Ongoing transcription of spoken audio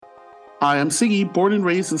I am Siggy, born and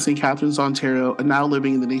raised in St. Catharines, Ontario, and now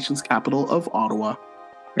living in the nation's capital of Ottawa.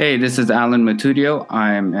 Hey, this is Allan Matudio.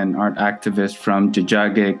 I'm an art activist from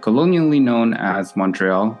Tiohtià:ke, colonially known as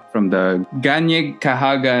Montreal, from the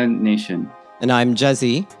Kanien'kehá:ka Nation. And I'm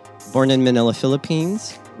Jesse, born in Manila,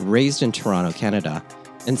 Philippines, raised in Toronto, Canada,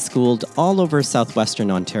 and schooled all over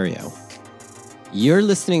southwestern Ontario. You're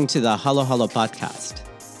listening to the Halo Halo podcast,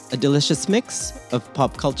 a delicious mix of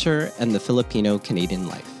pop culture and the Filipino-Canadian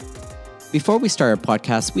life. Before we start our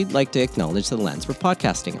podcast, we'd like to acknowledge the lands we're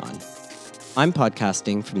podcasting on. I'm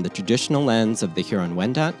podcasting from the traditional lands of the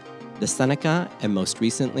Huron-Wendat, the Seneca, and most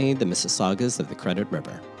recently, the Mississaugas of the Credit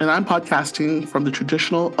River. And I'm podcasting from the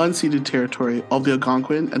traditional unceded territory of the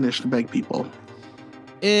Algonquin and Anishinaabe people.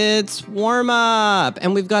 It's Warmup,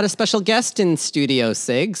 and we've got a special guest in studio,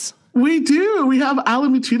 Sigs. We do. We have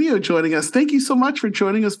Allan Matudio joining us. Thank you so much for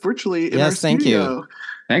joining us virtually in our studio. Yes, thank you.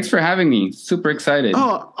 Thanks for having me. Super excited.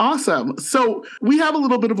 Oh, awesome. So we have a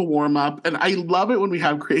little bit of a warm-up, and I love it when we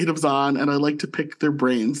have creatives on, and I like to pick their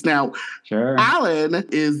brains. Now, Sure. Allan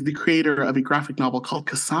is the creator of a graphic novel called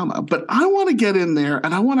Kasama, but I want to get in there,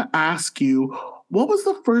 and I want to ask you, what was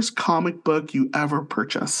the first comic book you ever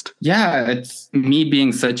purchased? Yeah, it's me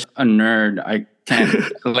being such a nerd. I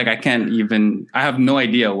have no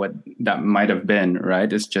idea what that might have been,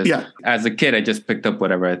 right? It's just, As a kid, I just picked up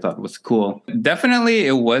whatever I thought was cool. Definitely,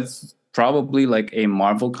 it was probably like a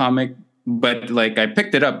Marvel comic, but like I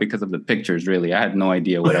picked it up because of the pictures, really. I had no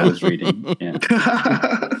idea what I was reading. Yeah.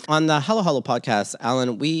 On the Halo Halo podcast,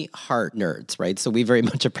 Allan, we heart nerds, right? So we very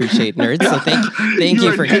much appreciate nerds. So thank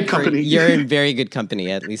you for good company. You're in very good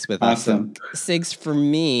company, at least with awesome. us. Sigs, for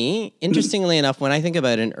me, interestingly enough, when I think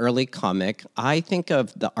about an early comic, I think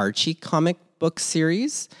of the Archie comic book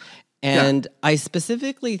series. And I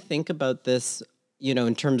specifically think about this,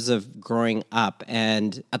 in terms of growing up.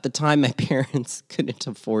 And at the time, my parents couldn't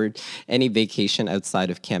afford any vacation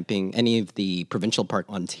outside of camping, any of the provincial part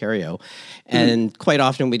Ontario. And quite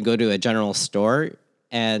often we'd go to a general store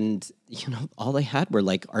and, all they had were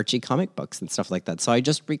like Archie comic books and stuff like that. So I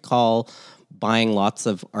just recall buying lots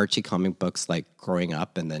of Archie comic books, like growing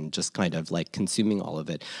up, and then just kind of like consuming all of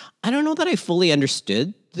it. I don't know that I fully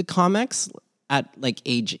understood the comics at like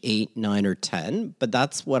age 8, 9, or 10, but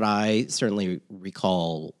that's what I certainly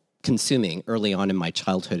recall consuming early on in my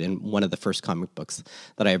childhood, and one of the first comic books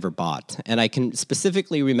that I ever bought. And I can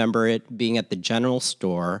specifically remember it being at the general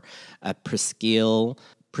store at Presqu'île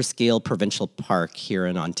Provincial Park here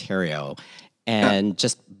in Ontario, and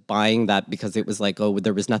just buying that because it was like,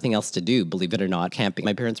 there was nothing else to do, believe it or not, camping.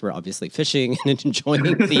 My parents were obviously fishing and enjoying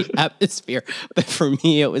the atmosphere. But for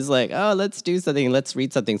me, it was like, let's do something, let's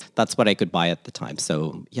read something. That's what I could buy at the time.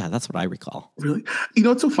 So yeah, that's what I recall. Really?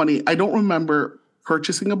 It's so funny. I don't remember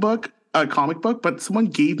purchasing a comic book, but someone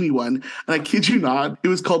gave me one. And I kid you not, it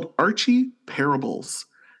was called Archie Parables.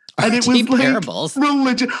 And it was Parables? Like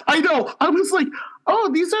religion. I know. I was like,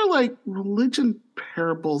 these are like religion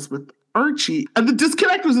parables with Archie. And the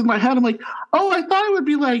disconnect was in my head. I'm like, I thought it would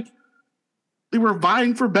be like they were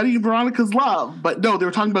vying for Betty and Veronica's love. But no, they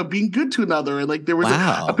were talking about being good to another. And like there was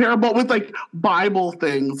a parable with like Bible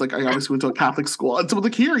things. Like I obviously went to a Catholic school. And someone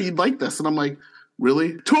like, here, you'd like this. And I'm like,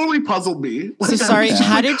 really? Totally puzzled me. So sorry,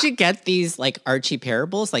 how did you get these like Archie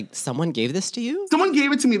parables? Like someone gave this to you? Someone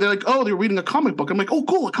gave it to me. They're like, they were reading a comic book. I'm like,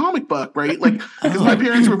 cool, a comic book, right? Like, because my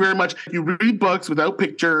parents were very much, you read books without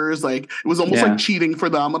pictures. Like, it was almost like cheating for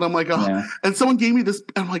them. And I'm like, And someone gave me this,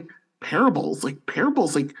 and I'm like, parables, like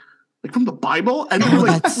from the Bible? And there were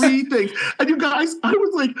like three things. And you guys, I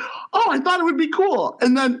was like, I thought it would be cool.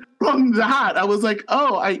 And then from that, I was like,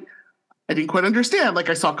 I didn't quite understand. Like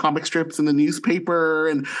I saw comic strips in the newspaper.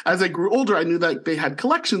 And as I grew older, I knew that they had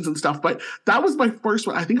collections and stuff. But that was my first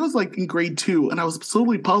one. I think I was like in grade 2. And I was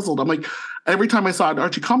absolutely puzzled. I'm like, every time I saw an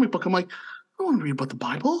Archie comic book, I'm like, I want to read about the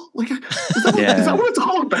Bible. Like, is that what it's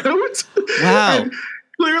all about? Wow. And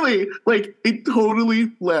clearly, like, it totally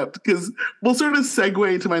flipped, because we'll sort of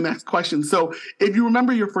segue into my next question. So if you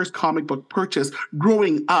remember your first comic book purchase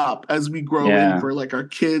growing up, as we grow in for like our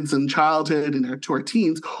kids and childhood and to our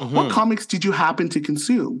teens, what comics did you happen to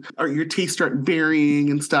consume? Or your tastes start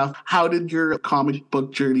varying and stuff? How did your comic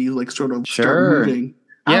book journey like sort of start moving?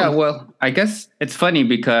 Yeah, well, I guess it's funny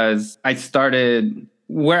because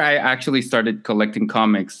where I actually started collecting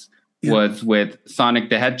comics was with Sonic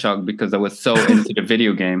the Hedgehog, because I was so into the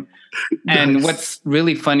video game. And what's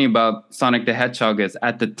really funny about Sonic the Hedgehog is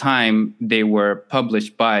at the time they were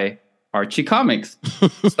published by Archie Comics.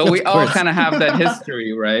 So we all kind of have that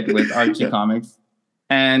history, right, with Archie Comics.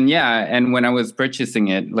 And and when I was purchasing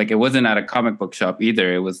it, like it wasn't at a comic book shop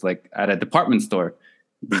either. It was like at a department store.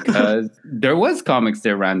 because there was comics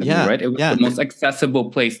there randomly, right? It was the most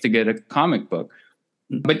accessible place to get a comic book.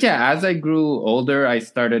 But yeah, as I grew older, I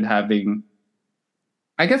started having,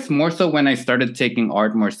 I guess more so when I started taking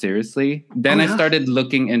art more seriously, then I started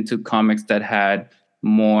looking into comics that had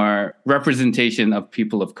more representation of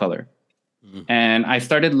people of color. And I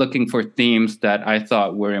started looking for themes that I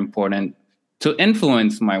thought were important to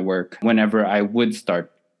influence my work whenever I would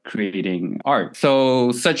start creating art.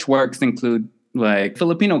 So such works include like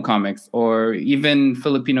Filipino comics or even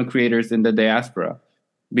Filipino creators in the diaspora,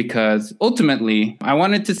 because ultimately I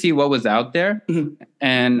wanted to see what was out there,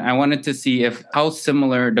 and I wanted to see how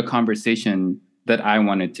similar the conversation that I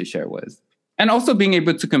wanted to share was. And also being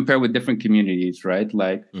able to compare with different communities, right?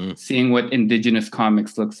 Like seeing what indigenous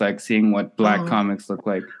comics looks like, seeing what Black comics look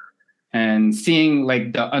like, and seeing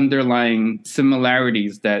like the underlying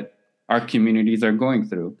similarities that our communities are going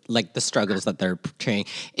through. Like the struggles that they're portraying.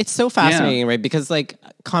 It's so fascinating, right? Because like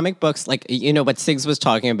comic books, like, you know, what Sigs was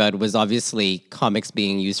talking about was obviously comics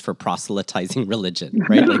being used for proselytizing religion,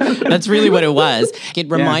 right? Like that's really what it was.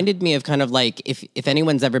 It reminded me of kind of like, if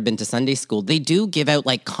anyone's ever been to Sunday school, they do give out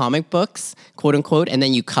like comic books, quote unquote, and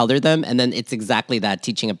then you color them. And then it's exactly that,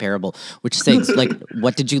 teaching a parable, which Sigs, like,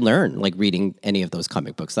 what did you learn, like reading any of those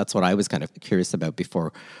comic books? That's what I was kind of curious about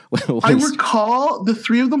before. I recall the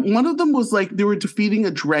three of them. One of them was like they were defeating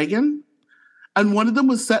a dragon, and one of them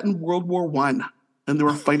was set in World War I, and they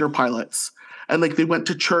were fighter pilots, and like they went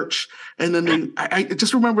to church, and then I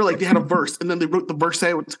just remember like they had a verse, and then they wrote the verse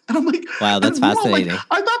out, and I'm like, wow, that's fascinating. Like,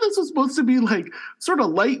 I thought this was supposed to be like sort of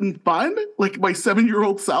light and fun, like my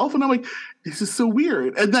 7-year-old self, and I'm like, this is so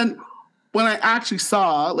weird. And then when I actually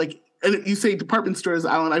saw like. And you say department stores,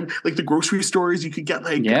 Allan, I'm like the grocery stores, you could get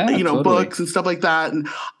like, totally. Books and stuff like that. And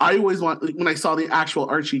I always when I saw the actual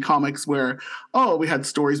Archie comics where, we had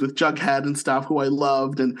stories with Jughead and stuff who I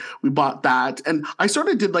loved, and we bought that. And I sort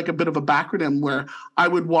of did like a bit of a backronym where I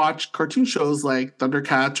would watch cartoon shows like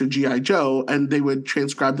Thundercats or G.I. Joe, and they would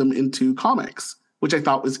transcribe them into comics, which I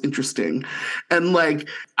thought was interesting. And like,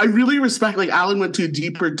 I really respect, like Allan went to a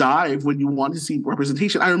deeper dive when you want to see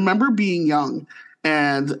representation. I remember being young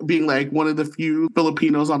and being like one of the few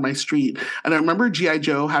Filipinos on my street. And I remember G.I.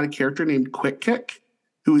 Joe had a character named Quick Kick,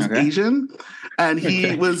 who was Asian. And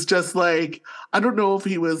he was just like, I don't know if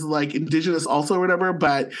he was like indigenous also or whatever,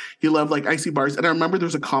 but he loved like icy bars. And I remember there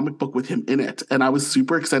was a comic book with him in it. And I was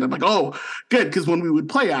super excited. I'm like, oh, good. Because when we would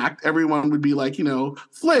play act, everyone would be like,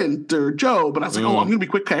 Flint or Joe. But I was like, I'm going to be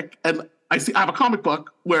Quick Kick. And I have a comic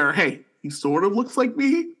book where, hey, he sort of looks like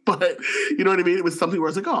me, but you know what I mean? It was something where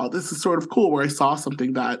I was like, oh, this is sort of cool, where I saw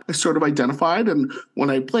something that I sort of identified. And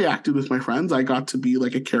when I play acted with my friends, I got to be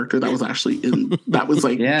like a character that was actually that was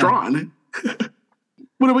like drawn.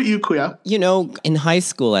 What about you, Kuya? In high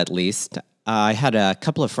school, at least, I had a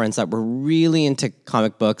couple of friends that were really into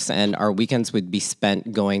comic books, and our weekends would be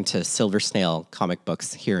spent going to Silver Snail comic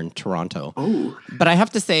books here in Toronto. Oh. But I have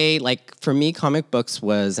to say, like, for me, comic books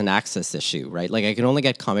was an access issue, right? Like, I could only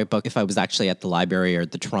get comic book if I was actually at the library or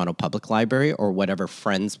the Toronto Public Library or whatever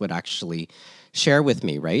friends would actually share with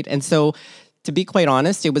me, right? And so, to be quite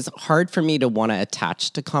honest, it was hard for me to want to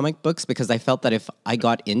attach to comic books because I felt that if I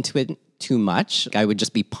got into it too much, I would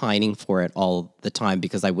just be pining for it all the time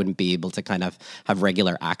because I wouldn't be able to kind of have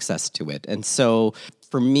regular access to it. And so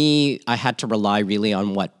for me, I had to rely really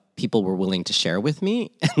on what people were willing to share with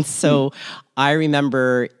me. And so I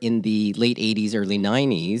remember in the late 80s, early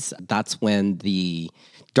 90s, that's when the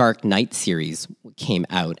Dark Knight series came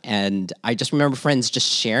out. And I just remember friends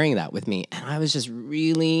just sharing that with me. And I was just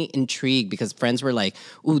really intrigued because friends were like,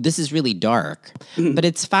 ooh, this is really dark. But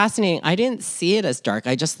it's fascinating. I didn't see it as dark.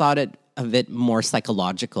 I just thought of it more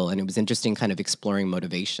psychological, and it was interesting kind of exploring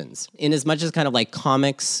motivations. In as much as kind of like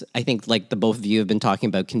comics, I think like the both of you have been talking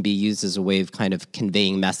about, can be used as a way of kind of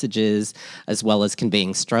conveying messages as well as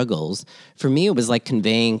conveying struggles. For me, it was like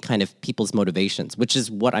conveying kind of people's motivations, which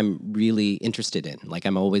is what I'm really interested in. Like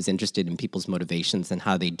I'm always interested in people's motivations and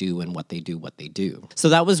how they do and what they do. So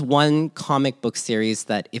that was one comic book series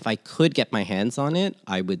that if I could get my hands on it,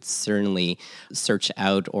 I would certainly search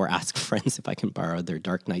out or ask friends if I can borrow their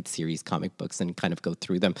Dark Knight series comic books and kind of go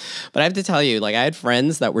through them. But I have to tell you, like I had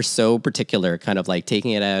friends that were so particular, kind of like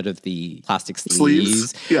taking it out of the plastic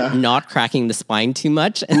sleeves, not cracking the spine too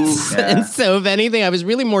much. And so if anything, I was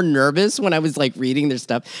really more nervous when I was like reading their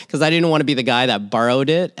stuff because I didn't want to be the guy that borrowed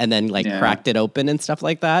it and then like cracked it open and stuff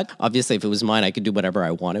like that. Obviously, if it was mine, I could do whatever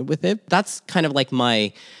I wanted with it. That's kind of like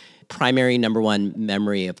my primary number one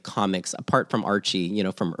memory of comics, apart from Archie,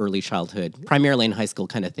 from early childhood, primarily in high school,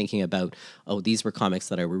 kind of thinking about, these were comics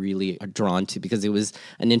that I were really drawn to because it was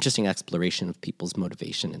an interesting exploration of people's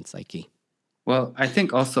motivation and psyche. Well, I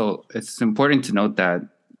think also it's important to note that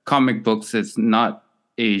comic books is not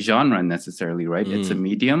a genre necessarily, right? It's a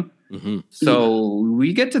medium. So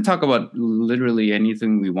we get to talk about literally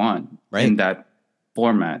anything we want in that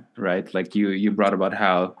format, right? Like you brought about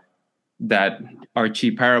how that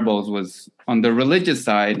Archie Parables was on the religious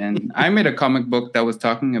side, and I made a comic book that was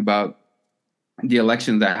talking about the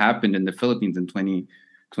elections that happened in the Philippines in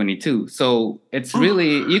 2022. So it's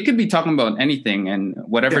really, you could be talking about anything and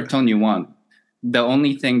whatever tone you want. The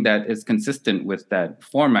only thing that is consistent with that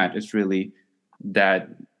format is really that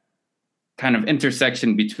kind of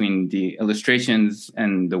intersection between the illustrations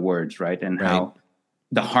and the words, right? And how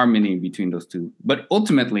the harmony between those two. But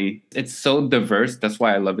ultimately, it's so diverse. That's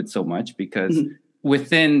why I love it so much, because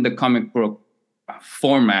within the comic book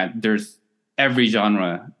format, there's every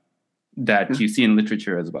genre that you see in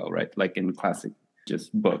literature as well, right? Like in classic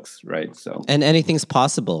just books, right? So, and anything's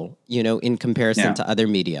possible, in comparison to other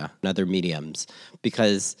media and other mediums,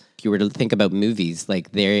 because if you were to think about movies,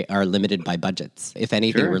 like they are limited by budgets. If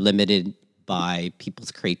anything, we're limited by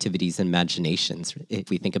people's creativities and imaginations, if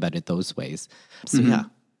we think about it those ways. So,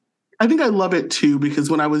 I think I love it too, because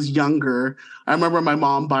when I was younger, I remember my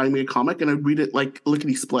mom buying me a comic and I'd read it like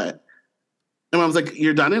lickety split. And I was like,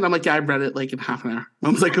 "You're done it?" I'm like, "Yeah, I've read it like in half an hour."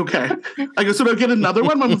 Mom's like, "Okay." I go, "So do I get another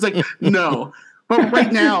one?" Mom's like, "No." But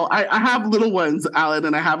right now, I have little ones, Allan,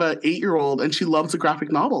 and I have an 8-year-old, and she loves the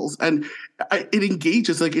graphic novels. And it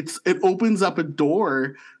engages, like it opens up a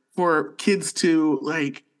door for kids to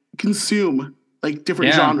like consume like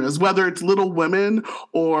different genres, whether it's Little Women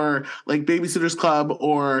or like Babysitter's Club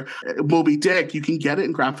or Moby Dick. You can get it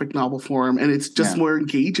in graphic novel form, and it's just more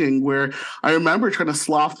engaging. Where I remember trying to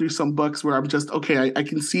slough through some books where I'm just, okay, I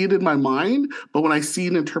can see it in my mind, but when I see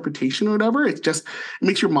an interpretation or whatever, it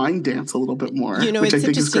makes your mind dance a little bit more. It's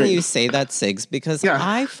interesting you say that, Sigs, because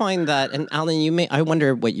I find that, and Allan, I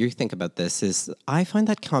wonder what you think about this, is I find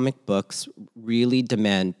that comic books really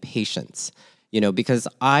demand patience. Because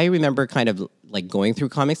I remember kind of like going through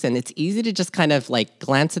comics, and it's easy to just kind of like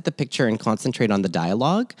glance at the picture and concentrate on the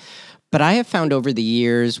dialogue. But I have found over the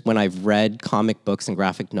years when I've read comic books and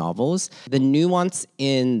graphic novels, the nuance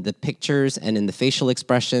in the pictures and in the facial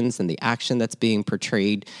expressions and the action that's being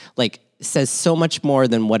portrayed, like says so much more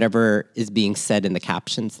than whatever is being said in the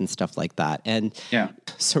captions and stuff like that. And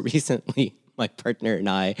so recently, my partner and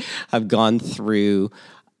I have gone through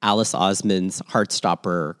Alice Osman's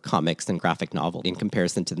Heartstopper comics and graphic novel in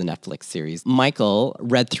comparison to the Netflix series. Michael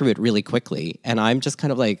read through it really quickly, and I'm just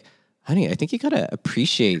kind of like, honey, I think you gotta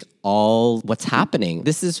appreciate all what's happening.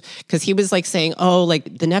 This is because he was like saying, oh, like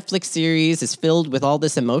the Netflix series is filled with all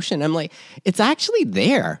this emotion. I'm like, it's actually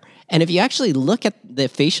there. And if you actually look at the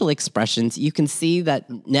facial expressions, you can see that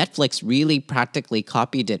Netflix really practically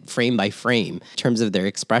copied it frame by frame in terms of their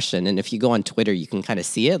expression. And if you go on Twitter, you can kind of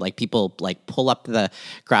see it. Like people like pull up the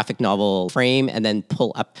graphic novel frame and then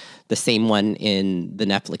pull up the same one in the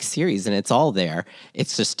Netflix series, and it's all there.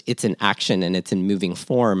 It's just, it's in action and it's in moving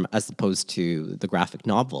form as opposed to the graphic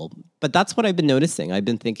novel. But that's what I've been noticing. I've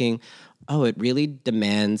been thinking, oh, it really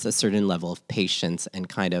demands a certain level of patience and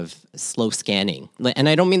kind of slow scanning. And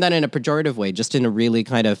I don't mean that in a pejorative way, just in a really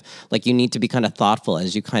kind of, like you need to be kind of thoughtful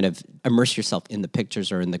as you kind of immerse yourself in the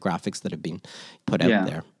pictures or in the graphics that have been put out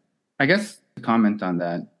there. I guess to comment on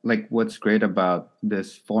that, like what's great about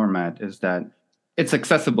this format is that it's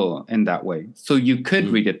accessible in that way. So you could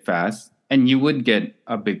read it fast and you would get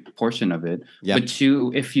a big portion of it. But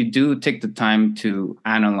if you do take the time to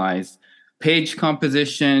analyze page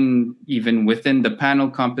composition, even within the panel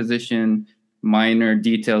composition, minor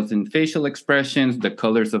details in facial expressions, the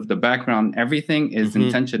colors of the background, everything is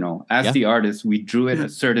intentional. As the artist, we drew it a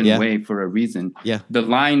certain way for a reason. The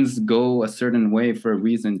lines go a certain way for a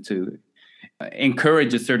reason to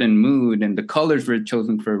encourage a certain mood, and the colors were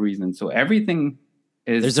chosen for a reason. So everything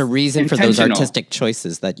is there's a reason for those artistic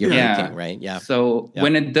choices that you're making, right? So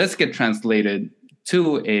when it does get translated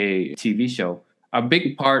to a TV show, a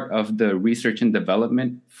big part of the research and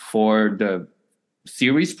development for the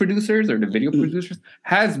series producers or the video producers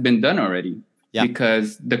has been done already,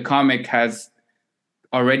 because the comic has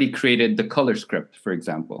already created the color script, for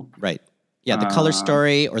example. Right. Yeah, the color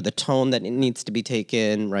story or the tone that it needs to be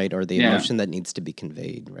taken, right? Or the emotion that needs to be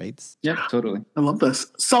conveyed, right? Yeah, totally. I love this.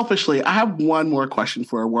 Selfishly, I have one more question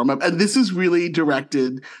for a warm-up, and this is really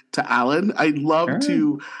directed to Allan. I'd love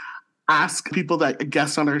to ask people that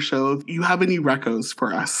guest on our show, if you have any recos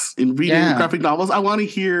for us in reading graphic novels. I want to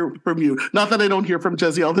hear from you. Not that I don't hear from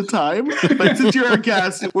Jesse all the time, but since you're our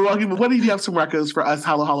guest, we're welcome. What do you have some recos for us,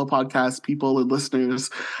 Hello Hollow podcast people and listeners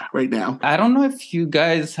right now? I don't know if you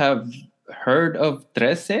guys have heard of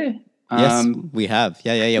Trece. Yes, we have.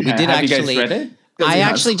 Yeah. We did have actually. You guys read it? I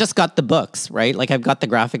actually just got the books, right? Like I've got the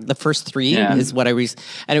graphic. The first 3 is what I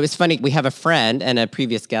and it was funny. We have a friend and a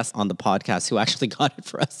previous guest on the podcast who actually got it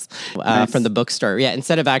for us from the bookstore. Yeah,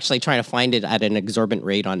 instead of actually trying to find it at an exorbitant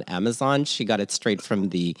rate on Amazon, she got it straight from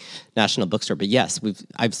the National Bookstore. But yes,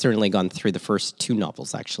 I've certainly gone through the first 2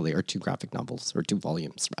 novels actually, or 2 graphic novels, or 2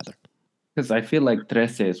 volumes rather. Because I feel like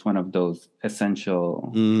Trece is one of those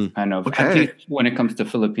essential kind of, at least when it comes to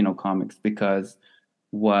Filipino comics, because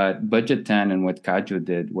what Budget 10 and what Kaju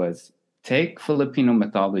did was take Filipino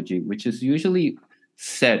mythology, which is usually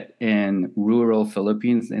set in rural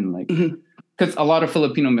Philippines, in like, because a lot of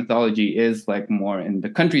Filipino mythology is like more in the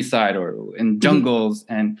countryside or in jungles,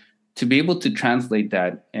 and to be able to translate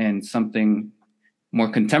that in something more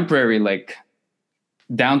contemporary, like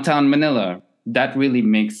downtown Manila, that really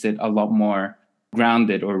makes it a lot more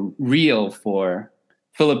grounded or real for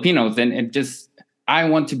Filipinos. And it just, I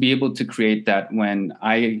want to be able to create that when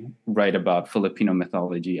I write about Filipino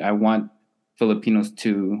mythology. I want Filipinos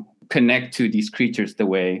to connect to these creatures the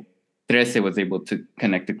way Trece was able to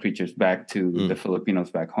connect the creatures back to the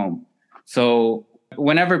Filipinos back home. So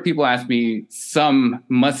whenever people ask me some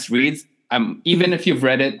must-reads, even if you've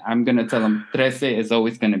read it, I'm going to tell them Trece is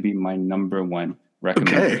always going to be my number 1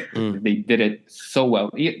 recommendation. Okay. They did it so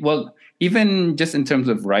well. Well, even just in terms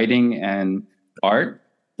of writing and art,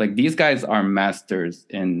 like these guys are masters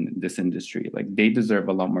in this industry. Like they deserve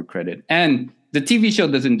a lot more credit. And the TV show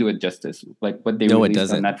doesn't do it justice. Like what they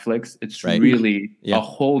released on Netflix, it's really a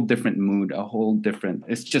whole different mood,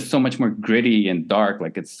 it's just so much more gritty and dark.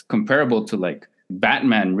 Like it's comparable to like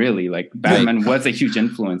Batman, really. Like Batman was a huge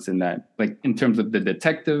influence in that, like in terms of the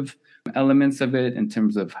detective elements of it, in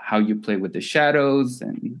terms of how you play with the shadows.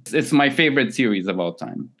 And it's my favorite series of all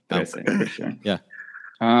time, for sure. Yeah.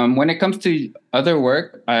 When it comes to other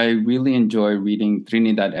work, I really enjoy reading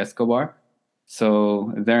Trinidad Escobar.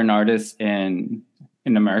 So they're an artist in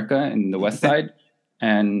America, in the West Side,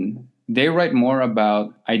 and they write more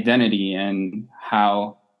about identity and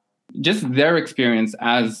how just their experience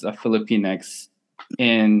as a Filipinx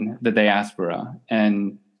in the diaspora.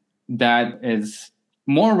 And that is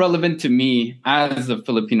more relevant to me as a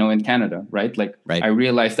Filipino in Canada, right? Like I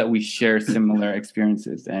realized that we share similar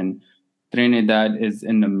experiences, and Trinidad is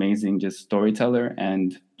an amazing just storyteller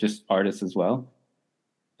and just artist as well.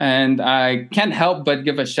 And I can't help but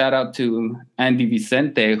give a shout out to Andy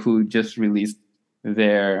Vicente, who just released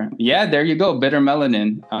there you go, Bitter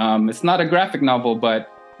Melanin. It's not a graphic novel, but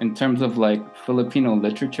in terms of like Filipino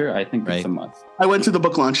literature, I think it's a must. I went to the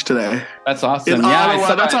book launch today. That's awesome. In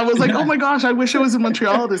Ottawa. That's why I was like, oh my gosh, I wish I was in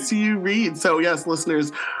Montreal to see you read. So yes,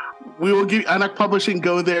 listeners, we will give Anak Publishing,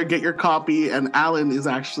 go there, get your copy. And Allan is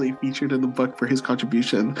actually featured in the book for his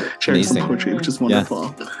contribution, sharing some poetry, which is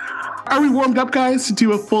wonderful. Yeah. Are we warmed up, guys, to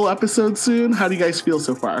do a full episode soon? How do you guys feel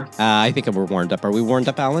so far? I think we're warmed up. Are we warmed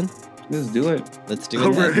up, Allan? Let's do it. Let's do it.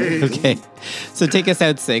 Right. Okay. So take us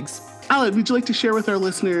out, Sigs. Allan, would you like to share with our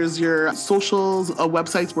listeners your socials,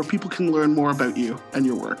 websites where people can learn more about you and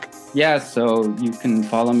your work? Yeah, so you can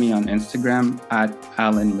follow me on Instagram at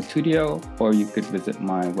Allan Matudio, or you could visit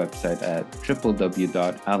my website at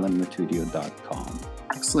www.allanmatudio.com.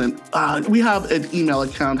 Excellent. We have an email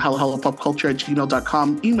account,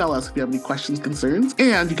 hallopopculture@gmail.com. Email us if you have any questions, concerns.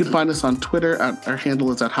 And you can find us on Twitter. Our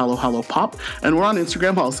handle is at hallopop. And we're on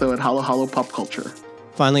Instagram also at hallopopculture.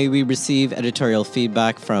 Finally, we receive editorial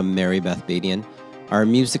feedback from Mary Beth Badian. Our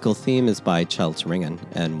musical theme is by Charles Ringen,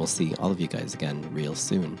 and we'll see all of you guys again real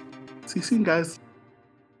soon. See you soon, guys.